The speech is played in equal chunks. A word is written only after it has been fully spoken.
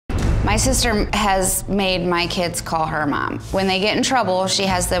My sister has made my kids call her mom. When they get in trouble, she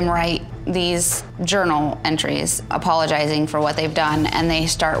has them write these journal entries apologizing for what they've done, and they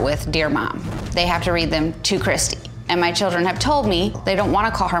start with Dear Mom. They have to read them to Christy. And my children have told me they don't want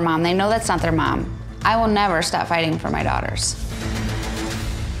to call her mom. They know that's not their mom. I will never stop fighting for my daughters.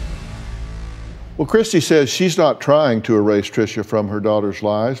 Well, Christy says she's not trying to erase Tricia from her daughters'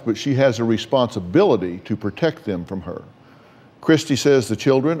 lives, but she has a responsibility to protect them from her. Christy says the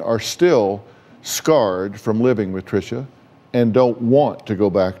children are still scarred from living with Tricia and don't want to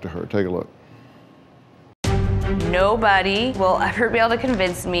go back to her. Take a look. Nobody will ever be able to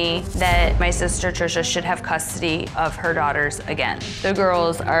convince me that my sister Tricia should have custody of her daughters again. The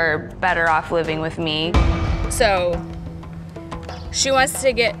girls are better off living with me. So, she wants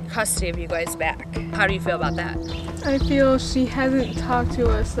to get custody of you guys back. How do you feel about that? I feel she hasn't talked to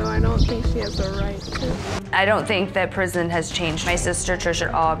us, so I don't think she has a right to. I don't think that prison has changed my sister Tricia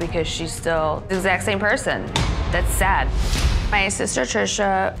at all because she's still the exact same person. That's sad. My sister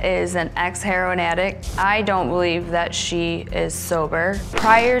Tricia is an ex-heroin addict. I don't believe that she is sober.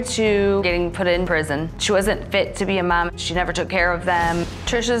 Prior to getting put in prison, she wasn't fit to be a mom. She never took care of them.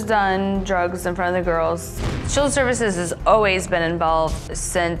 Tricia's done drugs in front of the girls. Children's Services has always been involved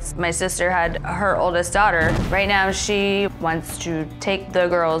since my sister had her oldest daughter. Right now, she wants to take the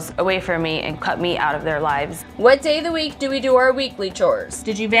girls away from me and cut me out of their lives. What day of the week do we do our weekly chores?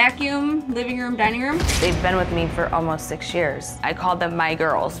 Did you vacuum, living room, dining room? They've been with me for almost 6 years. I call them my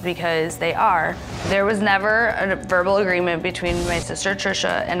girls because they are. There was never a verbal agreement between my sister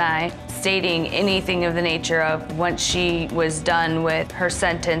Tricia and I stating anything of the nature of once she was done with her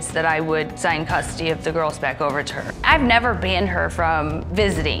sentence that I would sign custody of the girls back over to her. I've never banned her from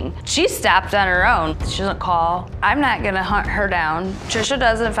visiting. She stopped on her own. She doesn't call. I'm not gonna hunt her down. Tricia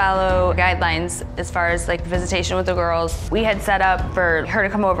doesn't follow guidelines as far as like visitation with the girls. We had set up for her to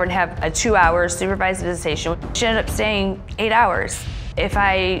come over and have a 2-hour supervised visitation. She ended up staying 8 hours. If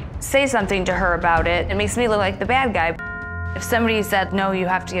I say something to her about it, it makes me look like the bad guy. If somebody said, no, you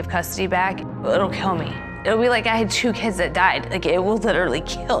have to give custody back, it'll kill me. It'll be like I had 2 kids that died. Like, it will literally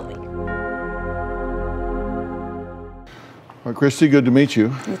kill me. Well, Christy, good to meet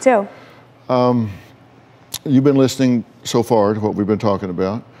you. You too. You've been listening so far to what we've been talking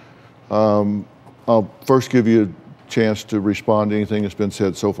about. I'll first give you a chance to respond to anything that's been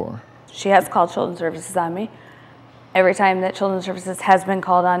said so far. She has called Children's Services on me. Every time that Children's Services has been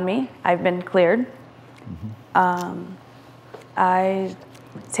called on me, I've been cleared. I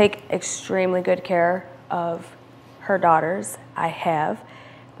take extremely good care of her daughters. I have.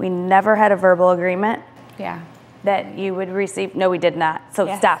 We never had a verbal agreement. Yeah. That you would receive. No, we did not. So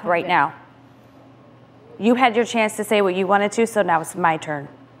Yes, stop we right did. now. You had your chance to say what you wanted to, so now it's my turn.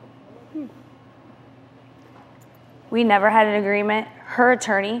 We never had an agreement. Her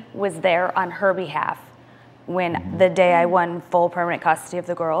attorney was there on her behalf when the day I won full permanent custody of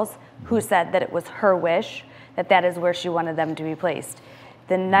the girls, who said that it was her wish, that that is where she wanted them to be placed.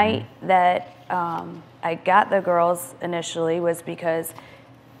 The night that I got the girls initially was because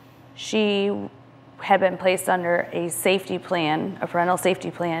she had been placed under a safety plan, a parental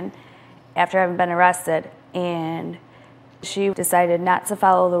safety plan, after having been arrested, and she decided not to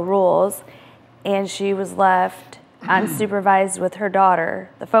follow the rules, and she was left unsupervised with her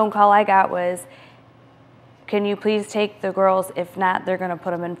daughter. The phone call I got was, can you please take the girls? If not, they're gonna put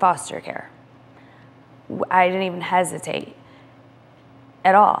them in foster care. I didn't even hesitate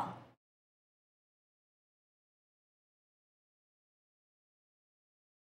at all.